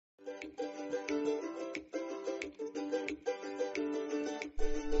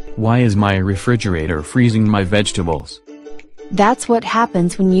Why is my refrigerator freezing my vegetables? That's what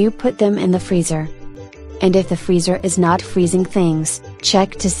happens when you put them in the freezer. And if the freezer is not freezing things,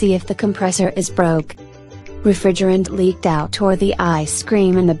 check to see if the compressor is broke. Refrigerant leaked out or the ice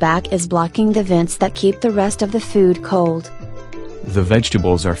cream in the back is blocking the vents that keep the rest of the food cold. The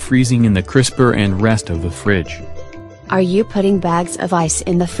vegetables are freezing in the crisper and rest of the fridge. Are you putting bags of ice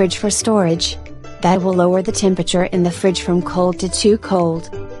in the fridge for storage? That will lower the temperature in the fridge from cold to too cold.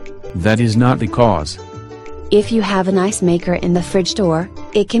 That is not the cause. If you have an ice maker in the fridge door,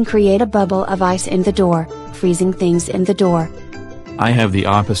 it can create a bubble of ice in the door, freezing things in the door. I have the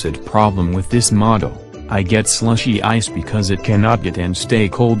opposite problem with this model. I get slushy ice because it cannot get and stay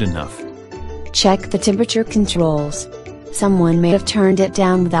cold enough. Check the temperature controls. Someone may have turned it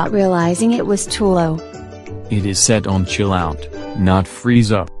down without realizing it was too low. It is set on chill out, not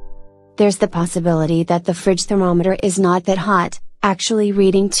freeze up. There's the possibility that the fridge thermometer is not that hot, actually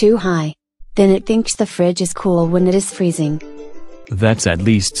reading too high. Then it thinks the fridge is cool when it is freezing. That's at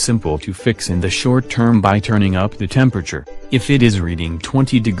least simple to fix in the short term by turning up the temperature, if it is reading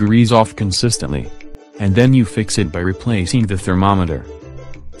 20 degrees off consistently. And then you fix it by replacing the thermometer.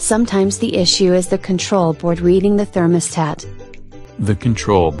 Sometimes the issue is the control board reading the thermostat. The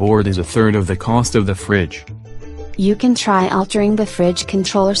control board is a third of the cost of the fridge. You can try altering the fridge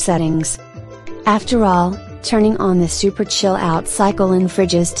controller settings. After all, turning on the super chill out cycle in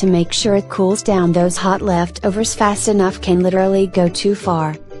fridges to make sure it cools down those hot leftovers fast enough can literally go too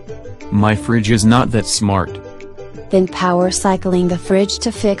far. My fridge is not that smart. Then power cycling the fridge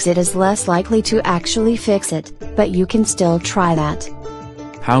to fix it is less likely to actually fix it, but you can still try that.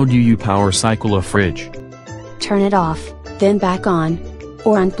 How do you power cycle a fridge? Turn it off, then back on.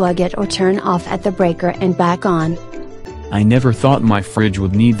 Or unplug it or turn off at the breaker and back on. I never thought my fridge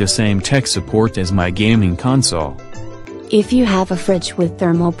would need the same tech support as my gaming console. If you have a fridge with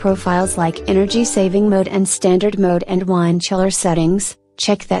thermal profiles like energy saving mode and standard mode and wine chiller settings,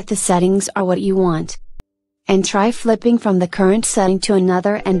 check that the settings are what you want. And try flipping from the current setting to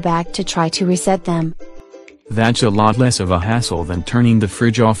another and back to try to reset them. That's a lot less of a hassle than turning the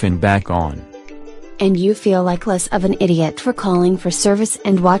fridge off and back on. And you feel like less of an idiot for calling for service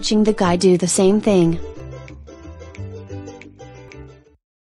and watching the guy do the same thing.